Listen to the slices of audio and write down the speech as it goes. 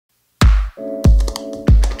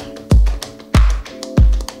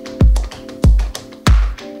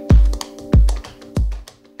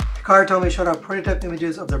Takara Tomy showed off prototype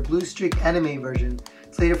images of their Blue Streak anime version,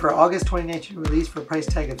 slated for August 2019 release for a price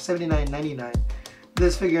tag of $79.99.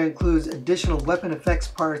 This figure includes additional weapon effects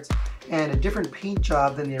parts and a different paint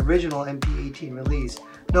job than the original MP18 release.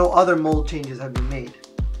 No other mold changes have been made.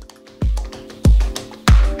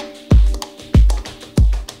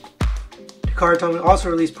 Takara Tomy also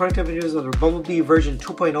released prototype images of their Bumblebee version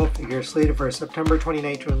 2.0 figure, slated for a September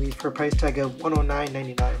 2019 release for a price tag of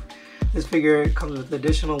 $109.99. This figure comes with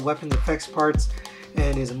additional weapon effects parts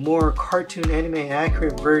and is a more cartoon anime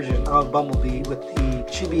accurate version of Bumblebee with the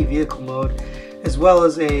chibi vehicle mode, as well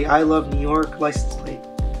as a I Love New York license plate.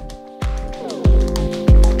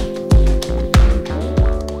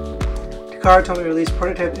 Takara Tomy released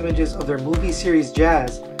prototype images of their movie series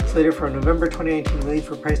Jazz, slated for a November 2019 release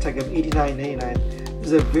for a price tag of $89.99. This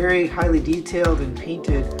is a very highly detailed and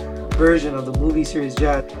painted version of the movie series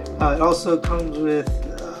Jazz. It also comes with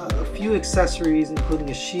a few accessories, including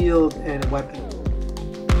a shield and a weapon.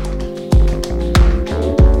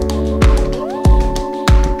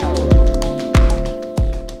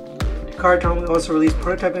 Takara Tomy also released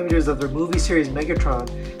prototype images of their movie series Megatron,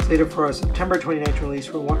 slated for a September 2019 release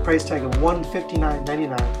for a price tag of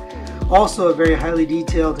 $159.99. Also a very highly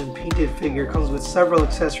detailed and painted figure, comes with several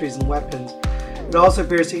accessories and weapons. It also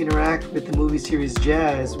appears to interact with the movie series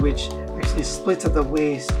Jazz, which actually splits at the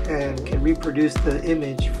waist and can reproduce the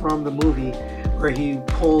image from the movie where he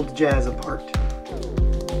pulled Jazz apart.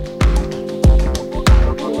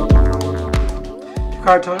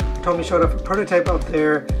 Takara Tomy showed off a prototype of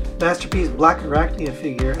their Masterpiece Black Arachnia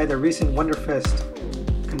figure at the recent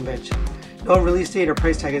Wonderfest convention. No release date or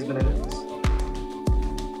price tag has been announced.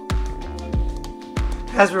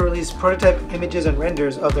 Hasbro released prototype images and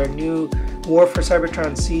renders of their new War for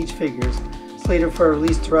Cybertron Siege figures, slated for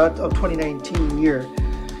release throughout the 2019 year.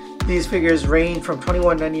 These figures range from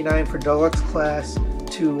 $21.99 for Deluxe class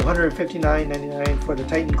to $159.99 for the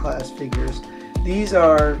Titan class figures. These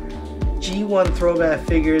are G1 throwback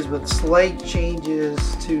figures with slight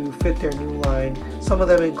changes to fit their new line. Some of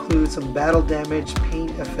them include some battle damage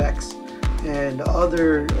paint effects and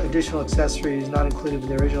other additional accessories not included in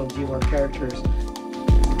the original G1 characters.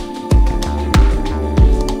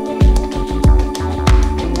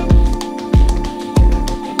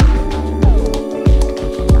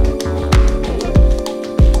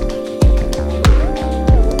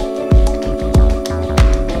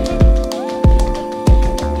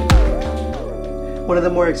 One of the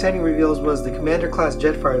more exciting reveals was the Commander class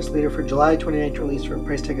Jetfire, slated for July 2019 release for a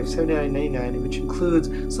price tag of $79.99, which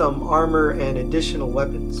includes some armor and additional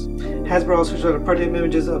weapons. Hasbro also showed prototype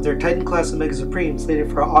images of their Titan class Omega Supreme, slated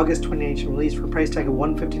for August 2019 release for a price tag of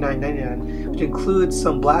 $159.99, which includes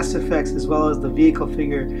some blast effects as well as the vehicle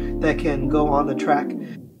figure that can go on the track.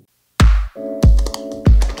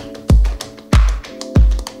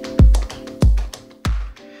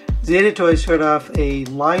 Zeta Toys showed off a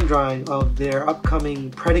line drawing of their upcoming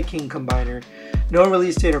Predaking combiner. No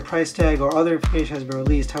release date or price tag or other information has been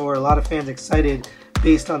released, however a lot of fans excited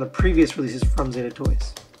based on the previous releases from Zeta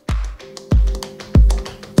Toys.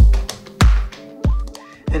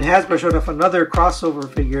 And Hasbro showed off another crossover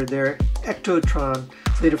figure, their Ectotron,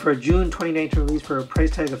 slated for a June 2019 release for a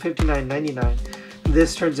price tag of $59.99.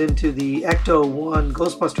 This turns into the Ecto-1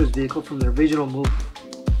 Ghostbusters vehicle from the original movie.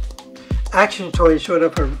 Action Toys showed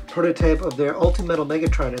up a prototype of their Ultimetal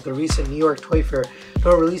Megatron at the recent New York Toy Fair.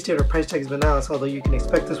 No release date or price tag has been announced, although you can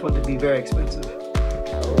expect this one to be very expensive.